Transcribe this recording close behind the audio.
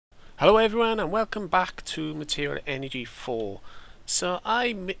Hello everyone and welcome back to Material Energy 4. So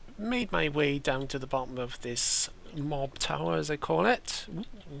I made my way down to the bottom of this mob tower, as I call it. Ooh,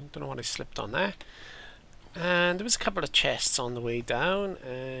 don't know what I slipped on there. And there was a couple of chests on the way down,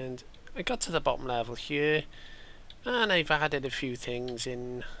 and I got to the bottom level here, and I've added a few things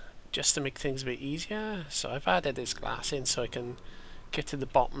in just to make things a bit easier. So I've added this glass in so I can get to the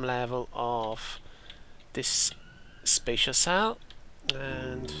bottom level of this spatial cell.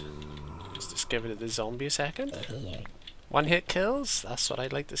 And just get rid of the zombie a second. One hit kills, that's what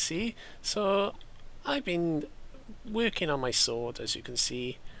I'd like to see. So I've been working on my sword, as you can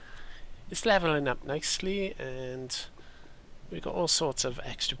see. It's leveling up nicely, and we've got all sorts of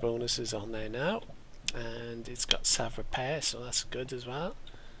extra bonuses on there now. And it's got self-repair, so that's good as well.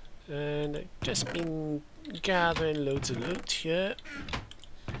 And I've just been gathering loads of loot here.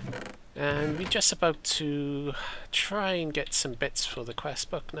 And we're just about to try and get some bits for the quest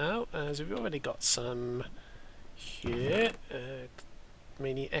book now, as we've already got some here,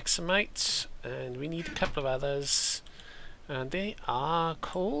 mainly examites, and we need a couple of others, and they are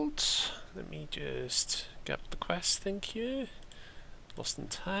called, let me just get the quest thing here, lost in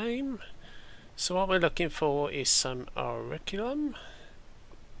time. So what we're looking for is some auriculum,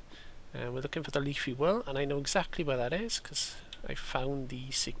 and we're looking for the Leafy wool, and I know exactly where that is because I found the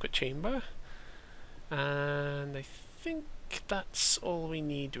secret chamber, and I think that's all we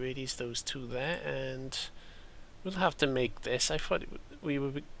need really, is those two there, and we'll have to make this. I thought we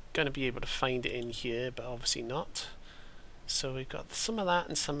were going to be able to find it in here, but obviously not. So we've got some of that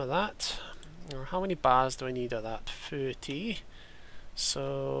and some of that. How many bars do I need of that? 30.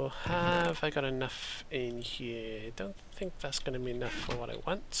 So have I got enough in here? I don't think that's going to be enough for what I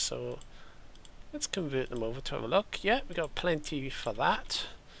want, so let's convert them over to have a look. Yeah, we got plenty for that.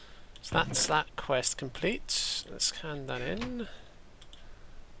 So that's that quest complete. Let's hand that in.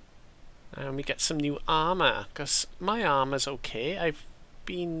 And we get some new armor, because my armor's okay. I've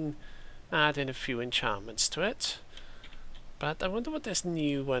been adding a few enchantments to it. But I wonder what this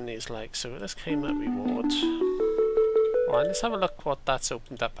new one is like. So let's claim that reward. Right, let's have a look what that's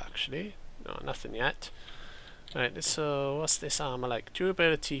opened up actually. No, nothing yet. Right, so what's this armor like?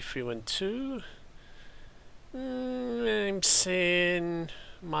 Durability 312. I'm saying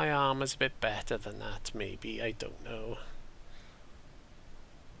my armor's a bit better than that, maybe. I don't know.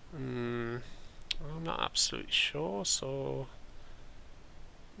 I'm not absolutely sure, so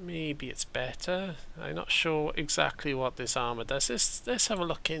maybe it's better. I'm not sure exactly what this armor does. Let's have a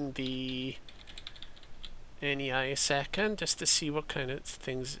look in the NEI a second, just to see what kind of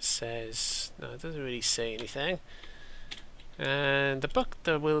things it says. No, it doesn't really say anything. And the book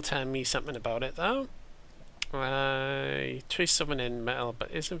will tell me something about it though. Trace of an end metal,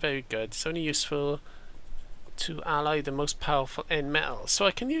 but isn't very good. It's only useful to alloy the most powerful end metal. So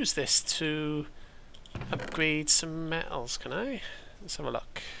I can use this to upgrade some metals, can I? Let's have a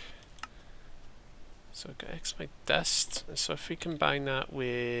look. So I've got X-Mite dust. So if we combine that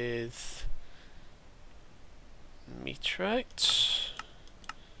with meteorite,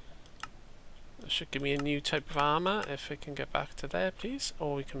 that should give me a new type of armor. If I can get back to there, please.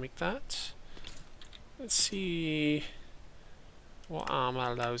 Or we can make that. Let's see what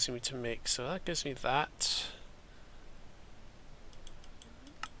armor allows me to make. So that gives me that.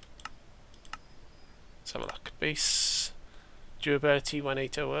 Let's have a look. Base durability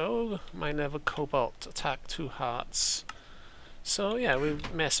 1800, mine level cobalt, attack 2 hearts. So yeah, we'll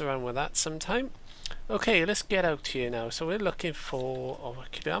mess around with that sometime. Okay, let's get out here now. So we're looking for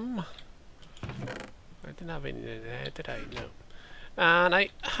auriculum. I didn't have any in there, did I? No. And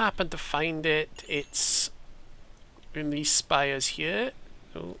I happened to find it. It's in these spires here.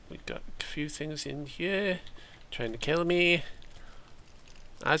 Oh, we got a few things in here trying to kill me.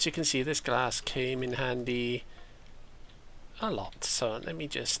 As you can see, this glass came in handy a lot. So let me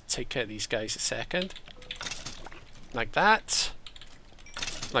just take care of these guys a second. Like that.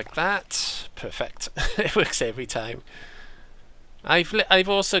 Like that. Perfect. It works every time. I've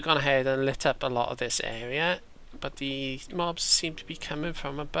also gone ahead and lit up a lot of this area, but the mobs seem to be coming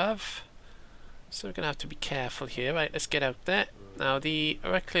from above, so we're gonna have to be careful here. Right, let's get out there. Now the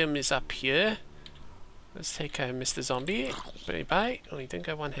auriculum is up here. Let's take care of Mr. Zombie. Bye bye. Oh, he didn't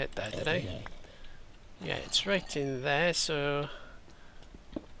get one hit there, did I? Yeah, it's right in there, so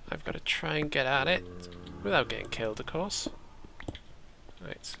I've got to try and get at it without getting killed, of course.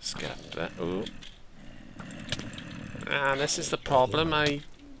 Right, let's get up there. Ooh. And this is the problem.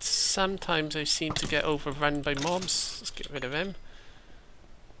 Sometimes I seem to get overrun by mobs. Let's get rid of him.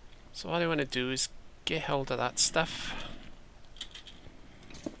 So what I want to do is get hold of that stuff.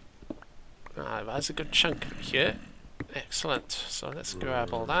 There's a good chunk here. Excellent. So let's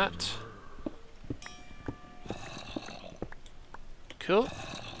grab all that. Cool.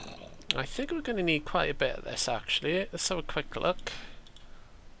 I think we're going to need quite a bit of this actually. Let's have a quick look.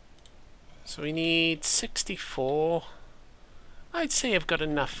 So we need 64. I'd say I've got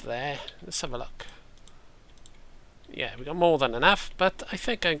enough there. Let's have a look. Yeah, we got more than enough, but I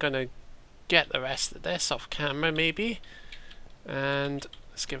think I'm going to get the rest of this off camera maybe. And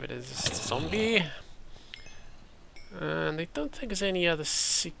let's give it a zombie. And I don't think there's any other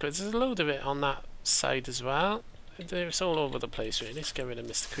secrets. There's a load of it on that side as well. It's all over the place really. Let's get rid of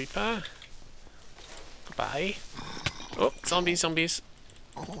Mr. Creeper. Goodbye. Oh, zombies, zombies.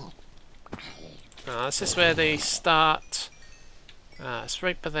 This is where they start. It's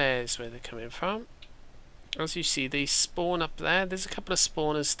right by there is where they're coming from. As you see, they spawn up there. There's a couple of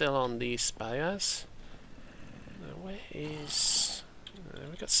spawners still on these spires. Now, where is...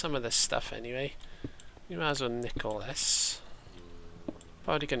 we got some of this stuff anyway. You might as well nick all this.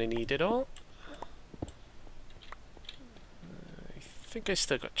 Probably going to need it all. I think I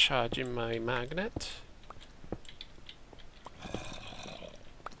still got charge in my magnet.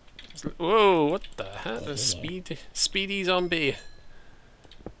 Whoa, what the heck? A speedy zombie.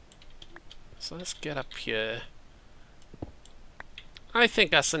 So let's get up here. I think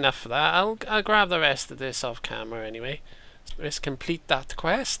that's enough for that. I'll grab the rest of this off camera anyway. Let's complete that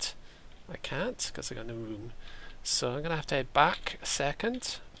quest. I can't because I got no room. So I'm gonna have to head back a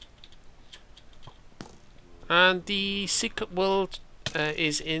second. And the secret world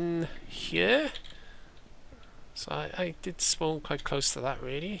is in here. So I did spawn quite close to that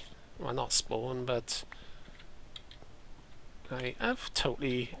really. Well, not spawn, but I have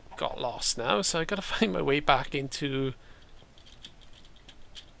totally got lost now, so I gotta find my way back into...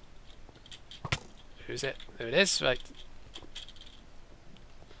 Who's it? There it is, right.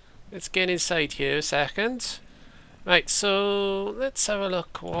 Let's get inside here a second. Right, so let's have a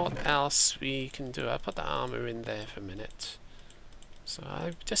look what else we can do. I'll put the armor in there for a minute. So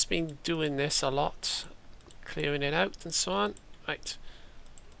I've just been doing this a lot, clearing it out and so on. Right.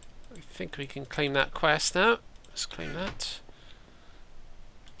 I think we can claim that quest now. Let's claim that.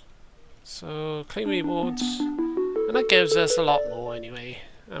 So, claim rewards. And that gives us a lot more anyway.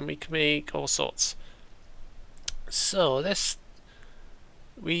 And we can make all sorts. So, this...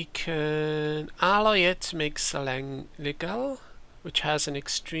 we can alloy it to make Selengal, which has an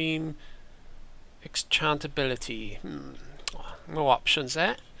extreme enchantability. No options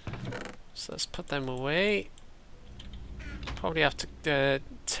there. So, let's put them away. Probably have to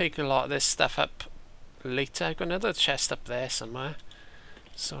take a lot of this stuff up later. I've got another chest up there somewhere.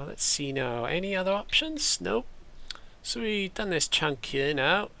 So let's see now. Any other options? Nope. So we've done this chunk here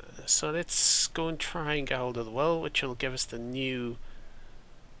now. So let's go and try and get hold of the world, which will give us the new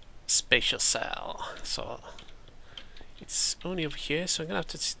spatial cell. So it's only over here. So I'm gonna have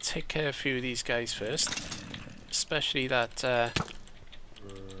to take care of a few of these guys first, especially that. Yeah.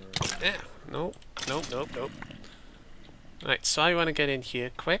 Nope. Nope. Nope. Nope. Right, so I want to get in here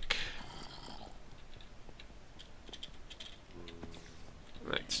quick.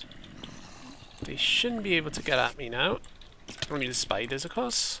 Right. They shouldn't be able to get at me now. Only the spiders, of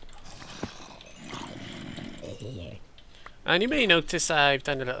course. And you may notice I've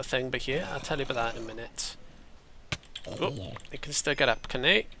done a little thing back here. I'll tell you about that in a minute. Oh, they can still get up, can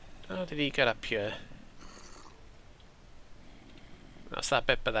they? How did he get up here? That's that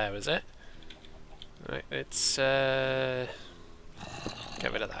bit by there, is it? Right, let's get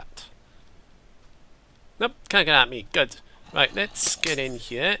rid of that. Nope, can't get at me. Good. Right, let's get in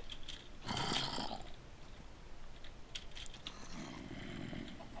here.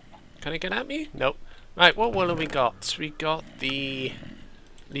 Can I get at me? Nope. Right, what wool have we got? We got the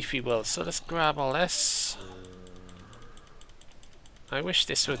leafy wool. So let's grab all this. I wish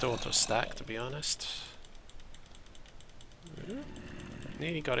this would auto-stack, to be honest.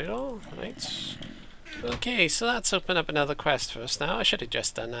 Nearly got it all. Right. Okay, so that's opened up another quest for us now. I should have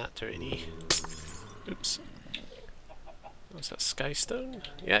just done that already. Oops. What's that, Skystone?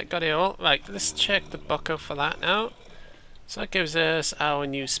 Yeah, got it all. Right, let's check the book out for that now. So that gives us our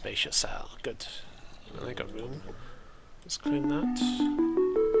new spatial cell. Good. And I got room. Let's clean that.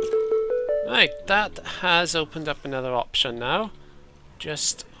 Right, that has opened up another option now.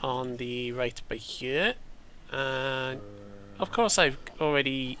 Just on the right by here. And of course I've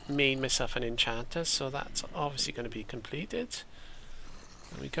already made myself an enchanter, so that's obviously going to be completed.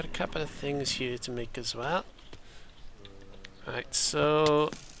 And we've got a couple of things here to make as well. Right,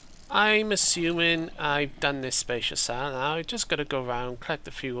 so I'm assuming I've done this spatial cell now. I've just got to go around, collect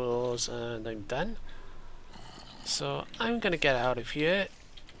the fuels, and I'm done. So I'm going to get out of here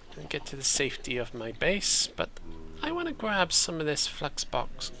and get to the safety of my base, but I want to grab some of this flux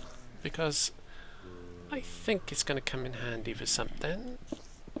box because I think it's going to come in handy for something.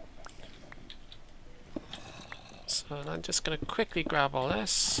 So I'm just going to quickly grab all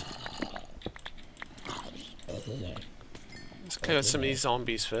this. Let's clear out some of these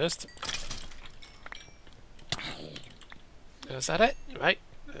zombies first. Is that it? Right,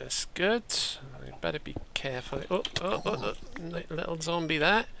 that's good. I better be careful. Oh, little zombie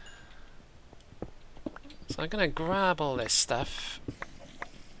there. So I'm going to grab all this stuff.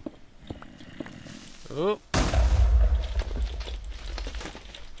 Oh.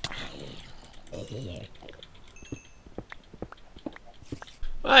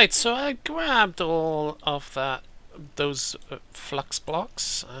 Right, so I grabbed all of those flux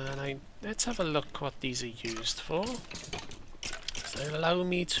blocks, and let's have a look what these are used for. So they allow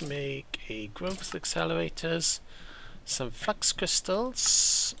me to make a growth accelerators, some flux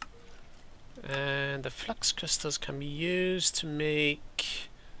crystals, and the flux crystals can be used to make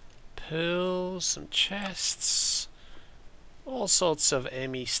pearls, some chests, all sorts of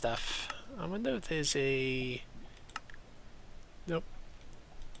ME stuff. I wonder if there's a... Nope.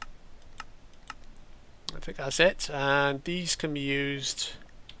 I think that's it. And these can be used...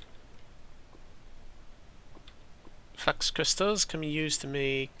 Flux crystals can be used to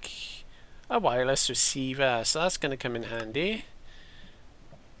make a wireless receiver, so that's going to come in handy.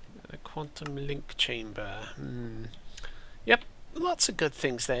 A quantum link chamber. Yep, lots of good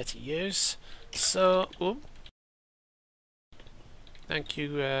things there to use. So, thank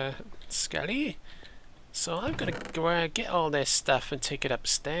you, Skelly. So I'm going to get all this stuff and take it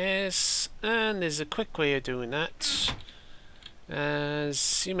upstairs, and there's a quick way of doing that.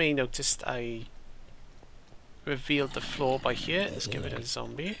 As you may notice, I revealed the floor by here. Let's give it a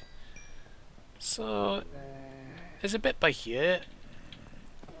zombie. So there's a bit by here.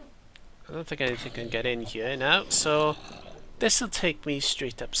 I don't think anything can get in here now, so this will take me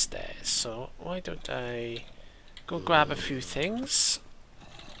straight upstairs. So why don't I go grab a few things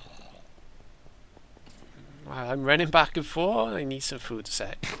while I'm running back and forth. I need some food a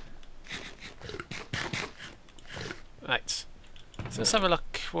sec. Right, so let's have a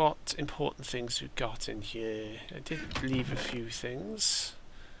look what important things we've got in here. I did leave a few things.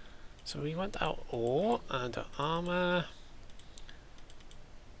 So we want our ore and our armor.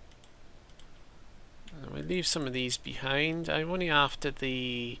 And we'll leave some of these behind. I'm only after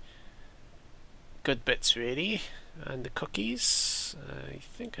the good bits really, and the cookies. I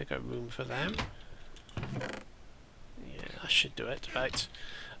think I got room for them. Yeah, I should do it. Right.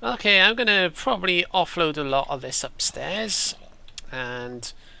 Okay, I'm gonna probably offload a lot of this upstairs,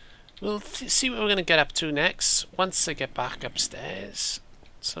 and we'll see what we're gonna get up to next once I get back upstairs.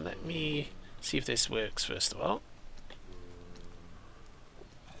 So let me see if this works first of all.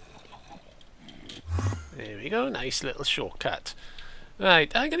 There we go, nice little shortcut.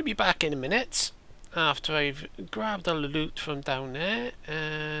 Right, I'm gonna be back in a minute after I've grabbed all the loot from down there,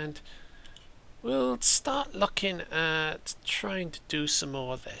 and we'll start looking at trying to do some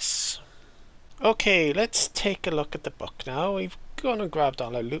more of this. Okay, let's take a look at the book now. We've gone and grabbed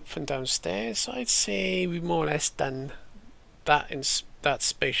all our loot from downstairs, so I'd say we've more or less done that in that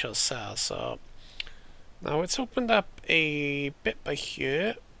spatial cell. So now it's opened up a bit by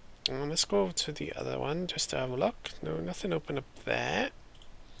here, and let's go over to the other one just to have a look. No, nothing open up there.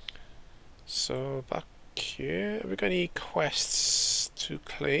 So back here, have we got any quests to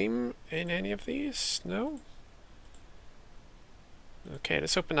claim in any of these? No? Okay,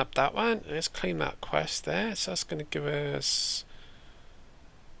 let's open up that one. Let's claim that quest there. So that's going to give us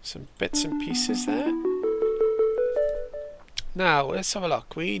some bits and pieces there. Now, let's have a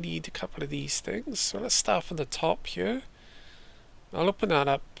look. We need a couple of these things. So let's start from the top here. I'll open that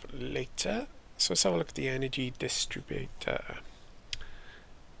up later. So let's have a look at the energy distributor.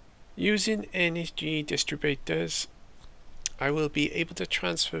 Using energy distributors, I will be able to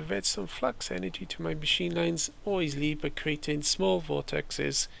transfer redstone flux energy to my machine lines more easily by creating small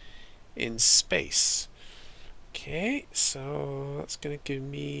vortexes in space. Okay, so that's going to give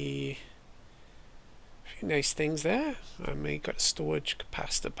me a few nice things there. I may got a storage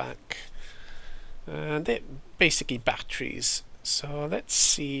capacitor bank, and they're basically batteries. So let's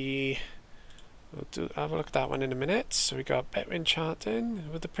see. We'll have a look at that one in a minute. So we got better enchanting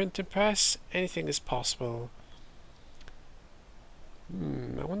with the printing press. Anything is possible.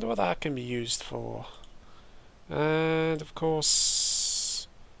 I wonder what that can be used for. And of course,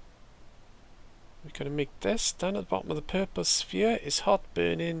 we're going to make this. Down at the bottom of the purple sphere is hot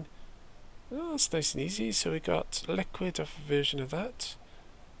burning. Oh, it's nice and easy. So we got liquid of a version of that.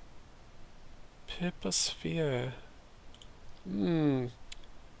 Purple sphere.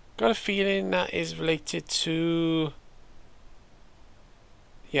 Got Got a feeling that is related to...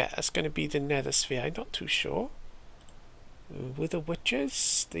 yeah, that's going to be the nether sphere. I'm not too sure. With the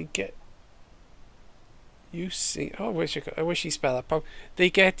witches, they get use... oh, I wish you spelled that properly. They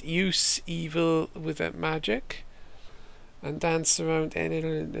get use evil with their magic and dance around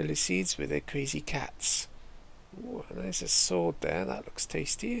any seeds with their crazy cats. Ooh, there's a sword there. That looks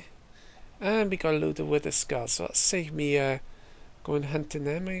tasty. And we got a load of wither skulls, so that'll save me going hunting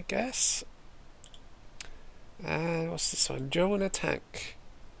them, I guess. And what's this one? Joe in a tank.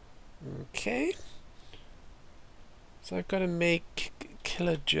 Okay. So I've got to make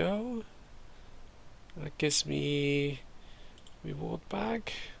Killer Joe. That gives me reward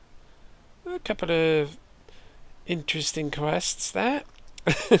bag. A couple of interesting quests there.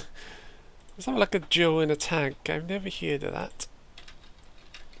 Let's have a look at Joe in a tank. I've never heard of that.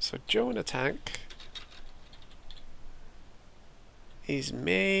 So Joe in a tank is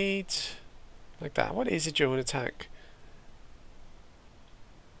made like that. What is a Joe in a tank?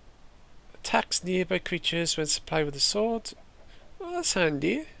 Attacks nearby creatures when supplied with a sword. Oh, that's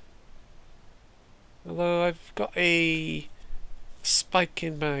handy. Although I've got a spike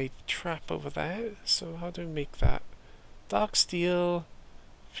in my trap over there, so how do I make that? Dark steel,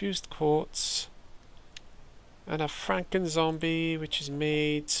 fused quartz, and a Franken zombie which is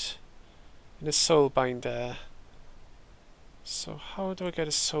made in a soul binder. So how do I get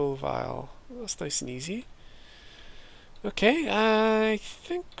a soul vial? Well, that's nice and easy. Okay, I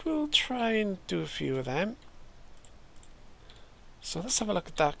think we'll try and do a few of them. So let's have a look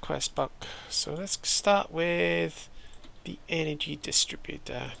at that quest book. So let's start with the energy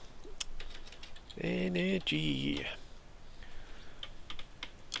distributor. Energy.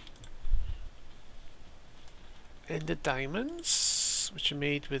 Ender diamonds, which are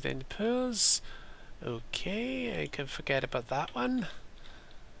made with ender pearls. Okay, I can forget about that one,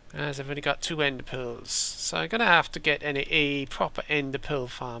 as I've only got 2 ender pearls. So I'm gonna have to get a proper ender pearl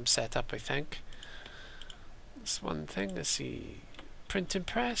farm set up, I think. That's one thing. Let's see. Printing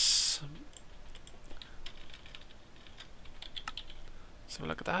press. So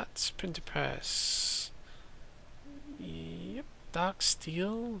look at that. Printing press. Yep. Dark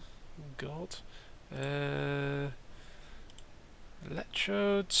steel. Gold.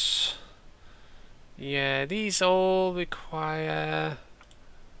 Electrodes. Yeah, these all require...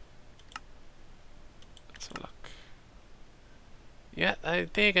 let's have a look. Yeah,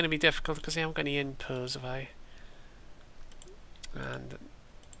 they're going to be difficult because I haven't got any end pearls, have I? And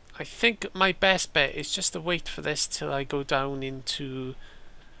I think my best bet is just to wait for this till I go down into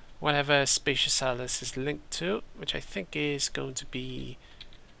whatever spatial cell this is linked to, which I think is going to be...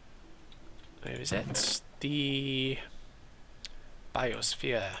 where is it? The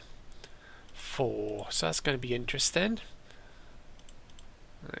Biosphere 4. So that's going to be interesting.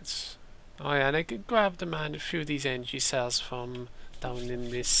 Right. Oh yeah, and I could grab them and a few of these energy cells from down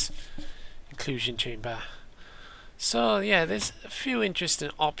in this inclusion chamber. So yeah, there's a few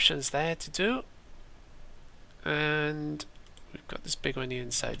interesting options there to do. And we've got this big one on the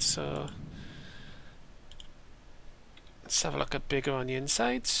inside, so let's have a look at bigger on the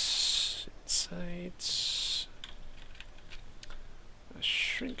inside. A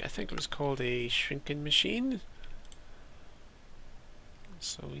shrink, I think it was called a shrinking machine.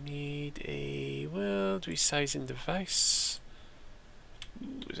 So we need a world resizing device.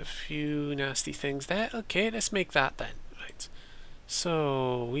 Ooh, there's a few nasty things there. Okay, let's make that then. Right.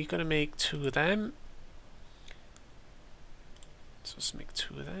 So we're gonna make 2 of them. So let's make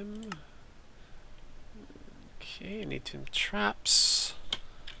 2 of them. Okay, I need some traps.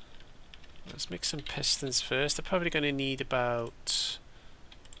 Let's make some pistons first. They're probably going to need about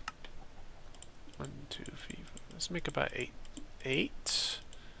 1, 2, 3, 4. Let's make about 8. There's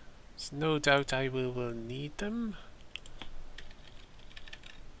no doubt I will need them.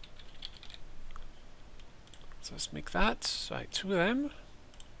 So let's make that. Right, 2 of them.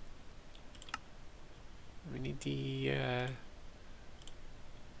 We need the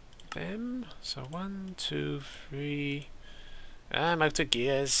them. So 1, 2, 3. I'm out of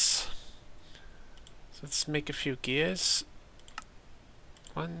gears. Let's make a few gears.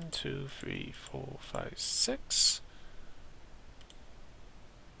 1, 2, 3, 4, 5, 6.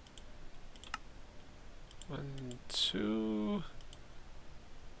 1, 2,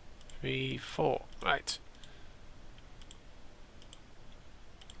 3, 4. Right.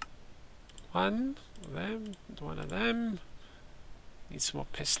 1 of them. 1 of them. Need some more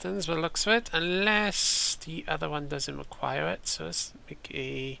pistons by the looks of it, unless the other one doesn't require it. So let's make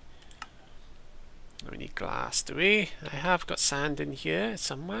a... we need glass, do we? I have got sand in here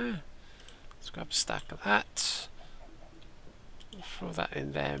somewhere. Let's grab a stack of that. throw that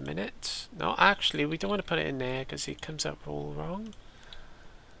in there a minute. No, actually, we don't want to put it in there because it comes out all wrong.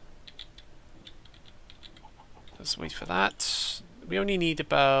 Let's wait for that. We only need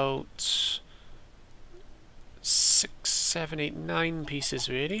about 6, 7, 8, 9 pieces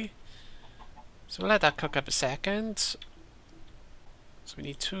really. So we'll let that cook up a second. So we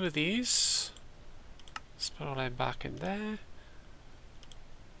need 2 of these. Let's put all them back in there.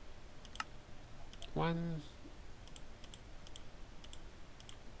 1.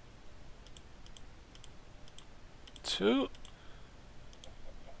 2.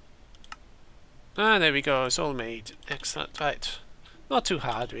 Ah, there we go, it's all made. Excellent, right. Not too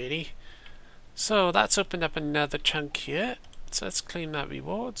hard really. So that's opened up another chunk here. So let's claim that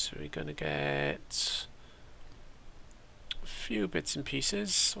reward. So we're going to get a few bits and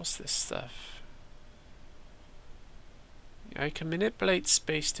pieces. What's this stuff? I can manipulate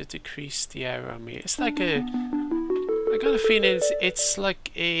space to decrease the error on me. It's like a... I got a feeling it's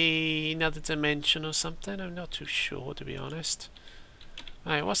like another dimension or something. I'm not too sure, to be honest.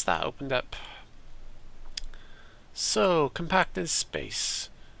 Alright, what's that opened up? So, compacting space.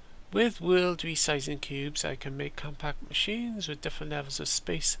 With world resizing cubes, I can make compact machines with different levels of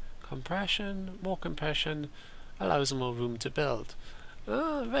space compression. More compression allows more room to build.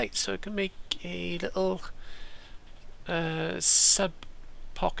 Oh, right, so I can make a little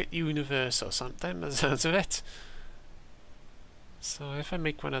sub-pocket universe or something, by the sounds of it. So if I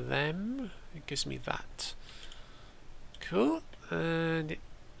make one of them, it gives me that. Cool. And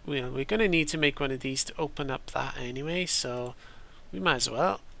we're going to need to make one of these to open up that anyway, so we might as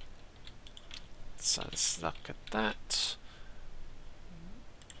well. So let's look at that.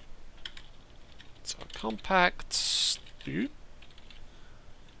 So compact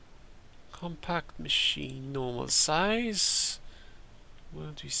machine, normal size,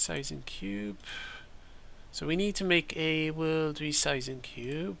 world resizing cube. So we need to make a world resizing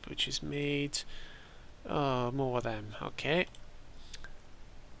cube, which is made. Oh, more of them. Okay.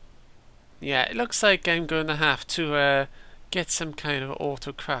 Yeah, it looks like I'm going to have to get some kind of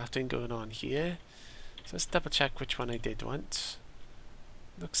auto crafting going on here. So let's double check which one I did want.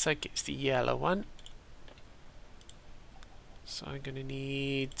 Looks like it's the yellow one. So I'm going to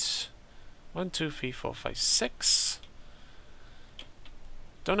need 1, 2, 3, 4, 5, 6.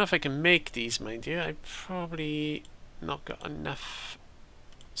 Don't know if I can make these, mind you. I've probably not got enough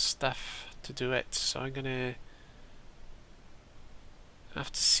stuff to do it. So I'm going to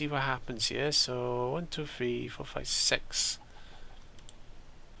have to see what happens here. So 1, 2, 3, 4, 5, 6.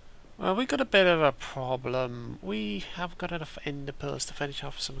 Well, we got a bit of a problem. We have got enough ender pearls to finish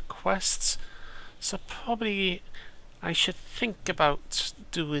off some quests. So probably I should think about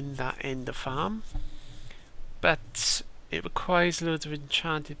doing that ender farm. But it requires loads of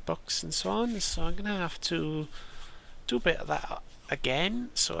enchanted books and so on. So I'm going to have to do a bit of that again.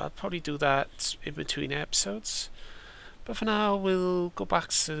 So I'll probably do that in between episodes. But for now, we'll go back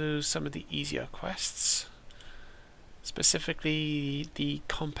to some of the easier quests. Specifically the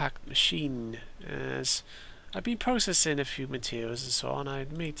compact machine, as I've been processing a few materials and so on.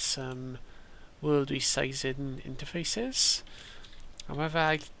 I've made some world resizing interfaces. However,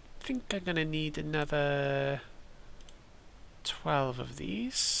 I think I'm going to need another 12 of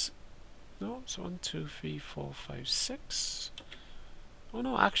these. No, so 1, 2, 3, 4, 5, 6. Oh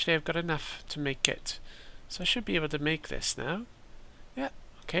no, actually I've got enough to make it. So I should be able to make this now. Yeah,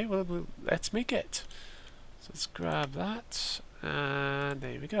 okay, well let's make it. So let's grab that, and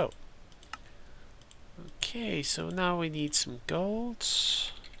there we go. Okay, so now we need some gold.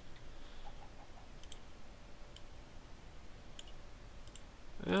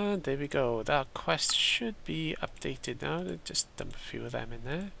 And there we go. That quest should be updated now. Just dump a few of them in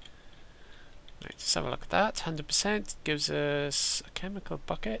there. Right, let's have a look at that. 100% gives us a chemical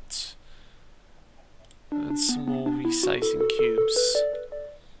bucket and some more resizing cubes.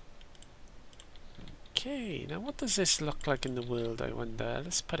 Okay, now what does this look like in the world, I wonder?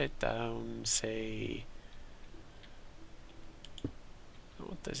 Let's put it down, say...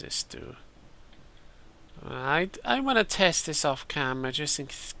 What does this do? I want to test this off camera just in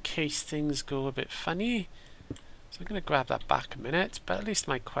case things go a bit funny. So I'm going to grab that back a minute, but at least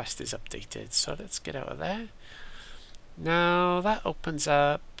my quest is updated. So let's get out of there. Now that opens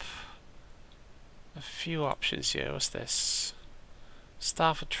up a few options here. What's this?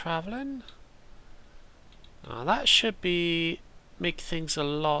 Star for traveling. That should make things a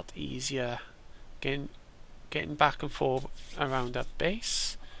lot easier getting back and forth around our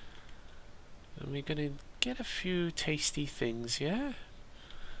base. And we're going to get a few tasty things here.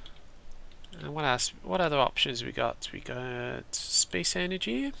 And what else? What other options we got? We got space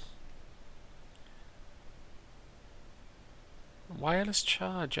energy. Wireless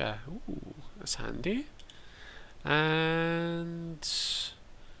charger. Ooh, that's handy. And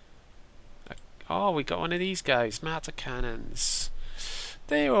oh, we got one of these guys, matter cannons.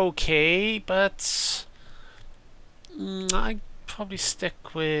 They're okay, but I'd probably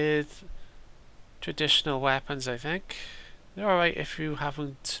stick with traditional weapons, I think. They're alright if you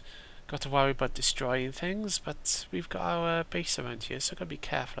haven't got to worry about destroying things, but we've got our base around here, so gotta be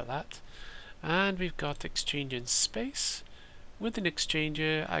careful of that. And we've got exchanging space. With an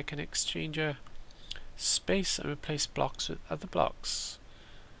exchanger, I can exchange space and replace blocks with other blocks.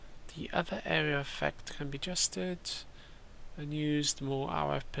 The other area effect can be adjusted and used more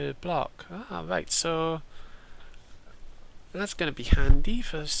RF per block. Ah, right, so that's going to be handy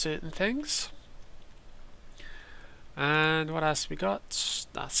for certain things. And what else we got?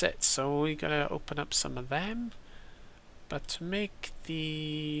 That's it. So we're going to open up some of them. But to make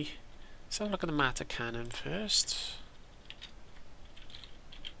the... let's have a look at the matter cannon first.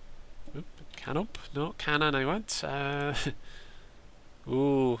 Oop, cannon I want.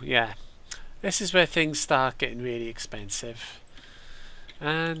 Ooh, yeah. This is where things start getting really expensive.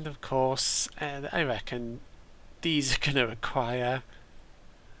 And of course, I reckon these are going to require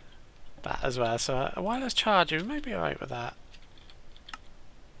that as well. So a wireless charger, we might be alright with that.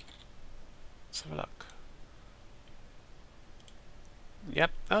 Let's have a look.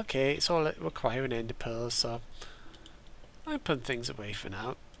 Yep, okay, it's all requiring ender pearls, so I'm putting things away for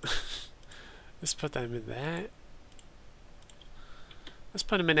now. Let's put them in there. Let's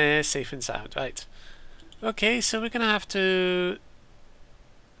put them in there, safe and sound. Right. Okay, so we're going to have to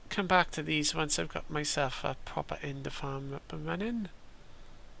come back to these once I've got myself a proper ender farm up and running.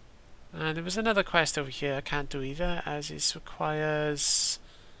 And there was another quest over here I can't do either, as it requires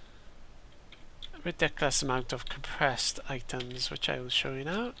a ridiculous amount of compressed items, which I will show you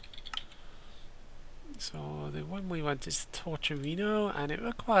now. So the one we want is the Torturino, and it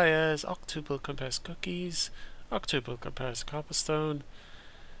requires octuple compressed cookies, octuple compressed cobblestone,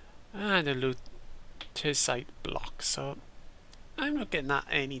 and a luteicite block. So I'm not getting that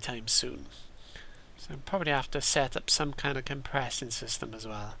anytime soon. So I'll probably have to set up some kind of compressing system as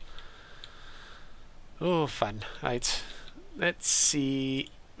well. Oh, fun. Right, let's see.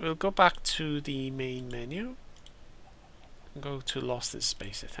 We'll go back to the main menu. Go to Lost in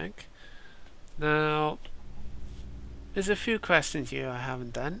Space, I think. Now, there's a few questions here I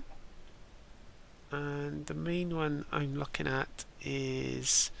haven't done. And the main one I'm looking at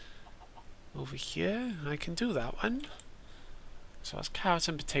is over here. I can do that one. So that's carrots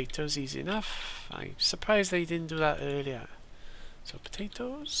and potatoes, easy enough. I'm surprised they didn't do that earlier. So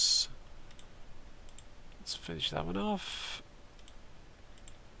potatoes. Let's finish that one off.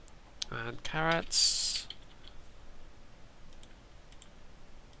 And carrots.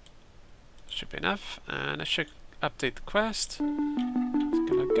 Should be enough. And I should update the quest. Let's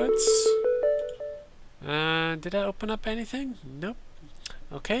get our goods. And did I open up anything? Nope.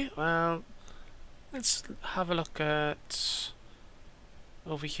 Okay, well, let's have a look at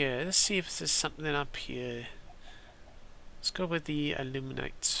over here. Let's see if there's something up here. Let's go with the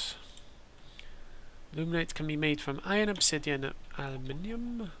illuminate. Illuminate can be made from iron, obsidian, and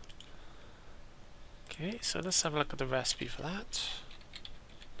aluminium. Okay, so let's have a look at the recipe for that.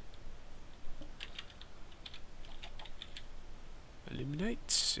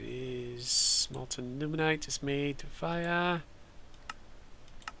 Illuminate is molten illuminite is made via.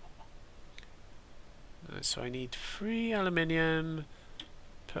 So I need 3 aluminium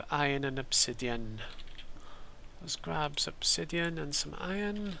per iron and obsidian. Let's grab some obsidian and some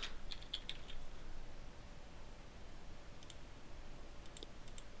iron.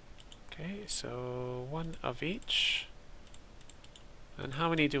 Okay, so 1 of each. And how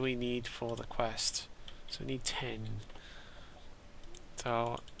many do we need for the quest? So we need 10.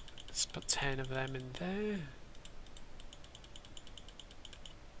 So let's put 10 of them in there.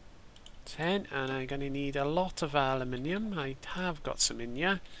 10, and I'm going to need a lot of aluminium. I have got some in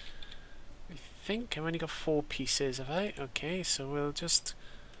here. I think I've only got 4 pieces, have I? Okay, so we'll just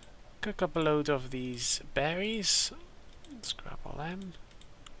cook up a load of these berries. Let's grab all them.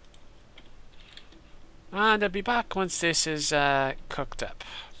 And I'll be back once this is cooked up.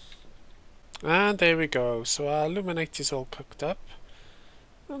 And there we go. So our illuminate is all cooked up.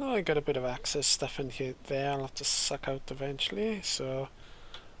 I know I got a bit of excess stuff in here there. I'll have to suck out eventually. So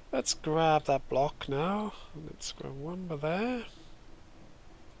let's grab that block now. Let's grab 1 by there.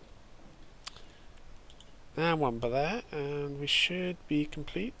 And 1 by there. And we should be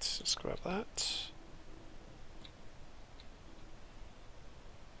complete. Let's grab that.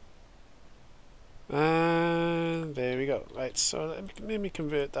 And there we go. Right, so let me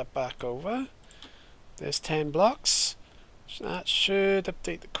convert that back over. There's 10 blocks. That should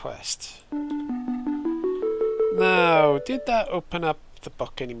update the quest. Now, did that open up the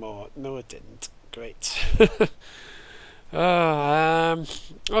book anymore? No, it didn't. Great.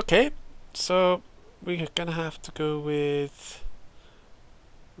 Okay, so we're gonna have to go with.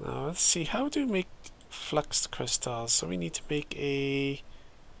 Now let's see. How do we make flux crystals? So we need to make a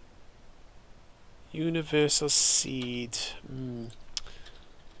universal seed.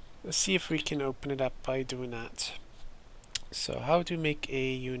 Let's see if we can open it up by doing that. So how do we make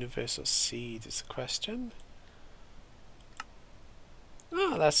a universal seed is the question.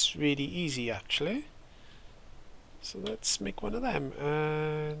 Oh, that's really easy actually. So let's make one of them,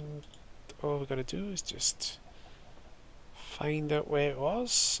 and all we're going to do is just find out where it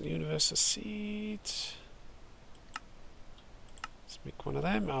was. Universal seed. Let's make one of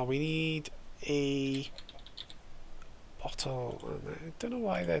them. Oh, we need a bottle. And I don't know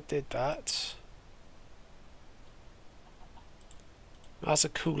why they did that. That's a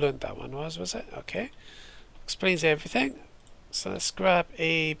coolant, that one was it? Okay. Explains everything. So let's grab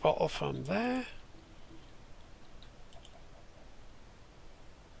a bottle from there.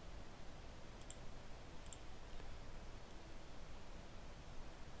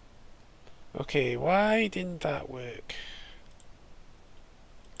 Okay, why didn't that work?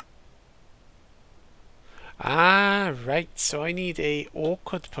 Ah, right, so I need a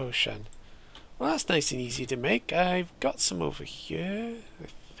awkward potion. Well, that's nice and easy to make. I've got some over here, I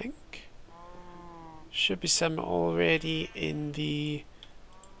think. Should be some already in the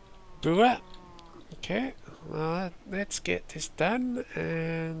brewer. Okay, well, let's get this done,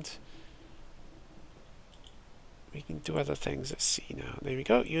 and we can do other things. Let's see now. There we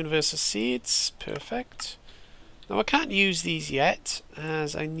go. Universal seeds. Perfect. Now I can't use these yet,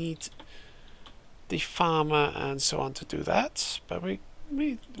 as I need the farmer and so on to do that. But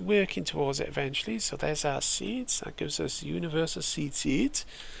we're working towards it eventually. So there's our seeds. That gives us universal seeds.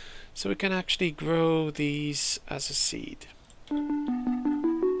 So we can actually grow these as a seed.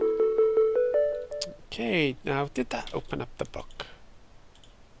 Okay, now did that open up the book?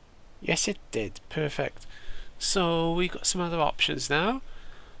 Yes, it did. Perfect. So we've got some other options now.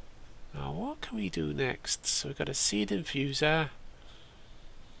 Now what can we do next? So we've got a seed infuser.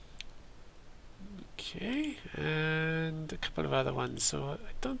 Okay, and a couple of other ones. So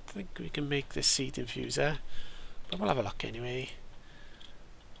I don't think we can make this seed infuser, but we'll have a look anyway.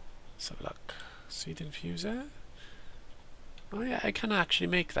 Let's have a look. Seed infuser. Oh yeah, I can actually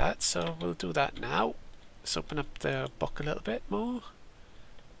make that, so we'll do that now. Let's open up the book a little bit more.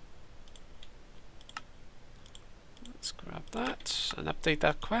 Let's grab that and update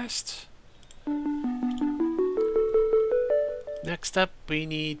that quest. Next up, we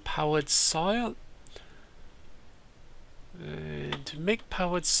need powered soil. And to make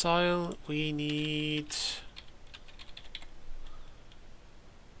powered soil, we need...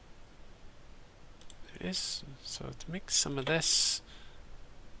 There it is. So to make some of this,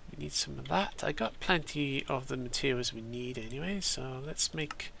 we need some of that. I got plenty of the materials we need anyway, so let's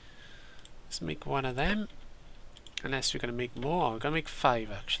make one of them. Unless we're going to make more. We're going to make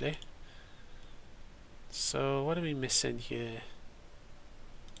 5 actually. So what are we missing here?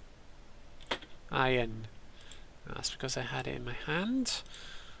 Iron. That's because I had it in my hand.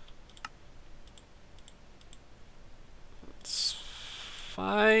 That's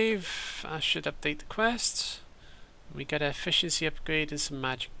 5. I should update the quest. We get an efficiency upgrade and some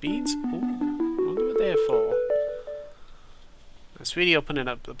magic beads. Ooh, I wonder what they're for. That's really opening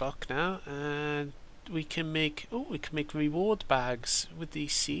up the book now. And we can make reward bags with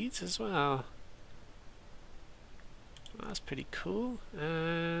these seeds as well. That's pretty cool.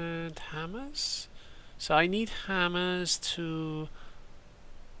 And hammers. So I need hammers to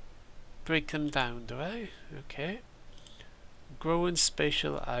break them down, do I? Okay. Growing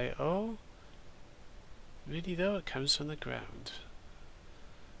spatial IO. Really though, it comes from the ground.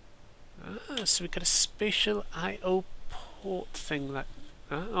 Ah, so we got a spatial IO port thing like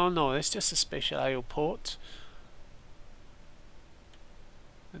oh no, it's just a spatial IO port.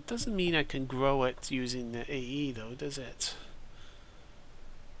 It doesn't mean I can grow it using the AE though, does it?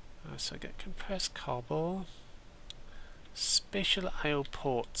 So I get compressed cobble. Spatial IO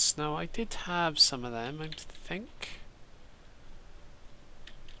ports. Now I did have some of them, I think.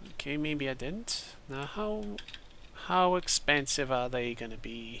 Okay, maybe I didn't. Now how expensive are they gonna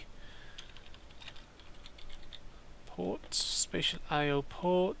be? Ports, spatial IO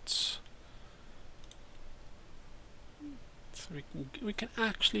ports. So we can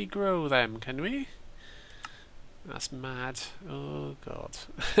actually grow them, can we? That's mad. Oh god.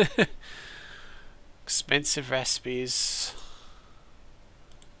 Expensive recipes.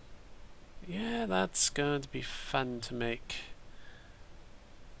 Yeah, that's going to be fun to make.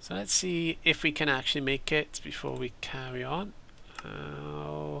 So let's see if we can actually make it before we carry on.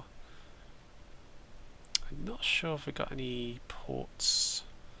 I'm not sure if we got any ports.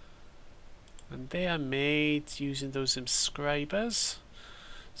 And they are made using those inscribers.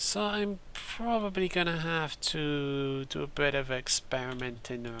 So I'm probably going to have to do a bit of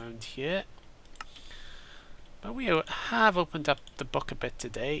experimenting around here. But we have opened up the book a bit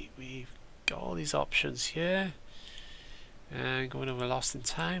today. We've got all these options here. And going over Lost in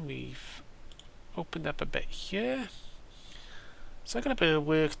Time, we've opened up a bit here. So I've got a bit of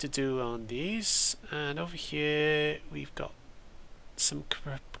work to do on these. And over here we've got some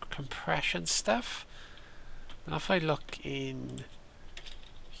compression stuff. Now if I look in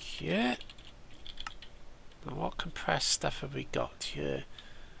here, now what compressed stuff have we got here?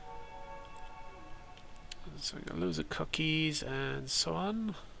 So we've got loads of cookies and so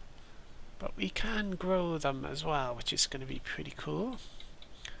on, but we can grow them as well, which is going to be pretty cool.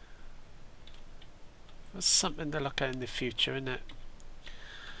 That's something to look at in the future, isn't it?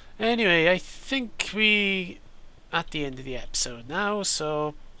 Anyway, I think we at the end of the episode now,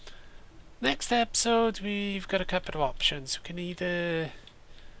 so next episode we've got a couple of options. We can either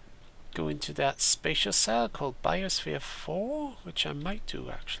go into that spatial cell called Biosphere 4, which I might do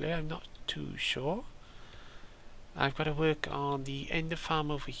actually, I'm not too sure. I've got to work on the ender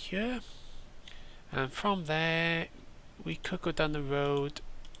farm over here, and from there we could go down the road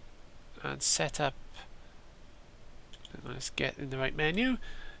and set up, let's get in the right menu,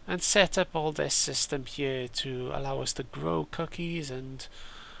 and set up all this system here to allow us to grow cookies and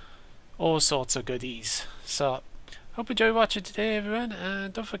all sorts of goodies. So hope you enjoy watching today everyone,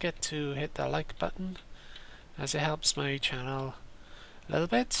 and don't forget to hit that like button as it helps my channel a little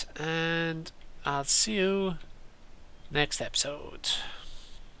bit, and I'll see you next episode.